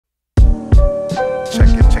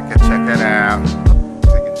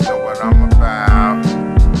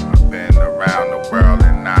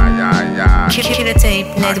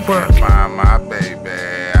Killertape Network. I can't find my baby,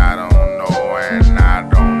 I don't know and I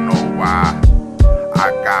don't know why.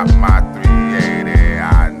 I got my 380,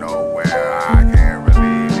 I know where I can't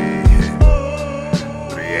really be.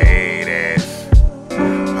 380s,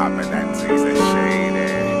 popping that tease and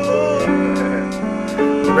shady.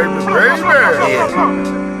 Baby.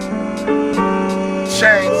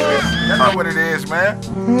 Change, you know what it is, man.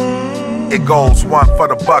 It goes 1 for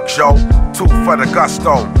the buck, yo, 2 for the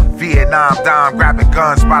gusto. Vietnam dime, grabbing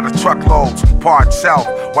guns by the truckloads. Part self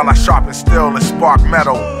while I sharpen steel and spark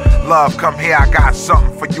metal. Love, come here, I got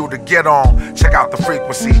something for you to get on. Check out the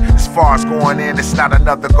frequency. As far as going in, it's not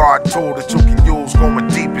another guard tool that you can use. Going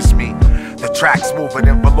deep is me. The track's moving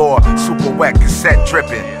in velour, super wet, cassette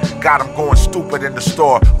dripping. Got them going stupid in the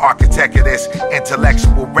store. Architect of this,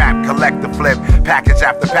 intellectual rap, collector flip. Package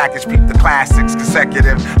after package, peep the classics,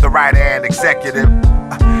 consecutive. The writer and executive.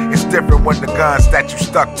 It's different when the guns that you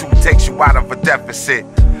stuck to takes you out of a deficit.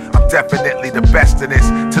 I'm definitely the best in this,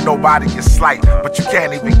 to nobody is slight, but you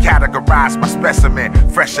can't even categorize my specimen.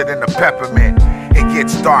 Fresher than the peppermint. It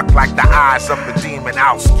gets dark like the eyes of a demon,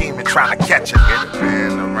 out scheming, trying to catch it.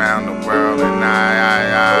 Been around the world and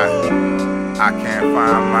I can't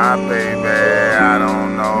find my baby, I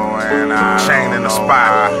don't know and I chain in the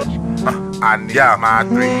spot. I need my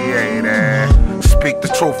 380. Speak the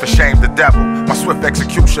truth and shame the devil. My swift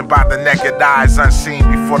execution by the naked eyes, unseen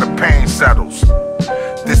before the pain settles.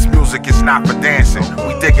 This music is not for dancing,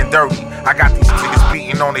 we digging dirty. I got these niggas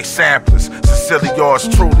beating on they samplers. Sincerely yours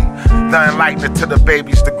truly. The enlightener to the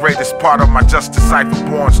babies, the greatest part of my Justice Cipher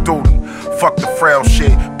born's duty. Fuck the frail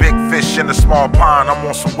shit, big fish in a small pond, I'm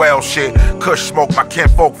on some whale shit. Kush smoke, my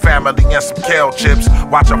kinfolk family and some kale chips.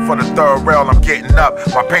 Watch out for the third rail, I'm getting up.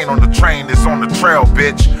 My pain on the train is on the trail,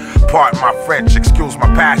 bitch. Pardon my French, excuse my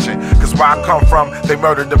passion. Cause where I come from, they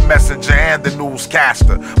murdered the messenger and the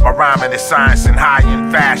newscaster. My rhyming is science and high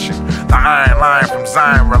in fashion. The iron line from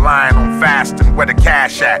Zion, relying on fasting. Where the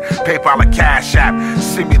cash at? PayPal or Cash App.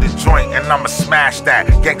 See me the joint and I'ma smash that.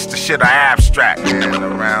 Gangsta shit are abstract. Been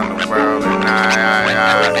around the world and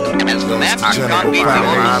As the map can't be the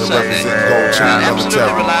only survey,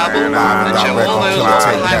 absolutely reliable and show all those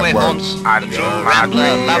off-highway haunts the true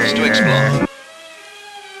Rambler loves to explore.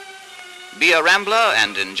 Be a Rambler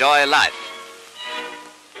and enjoy life.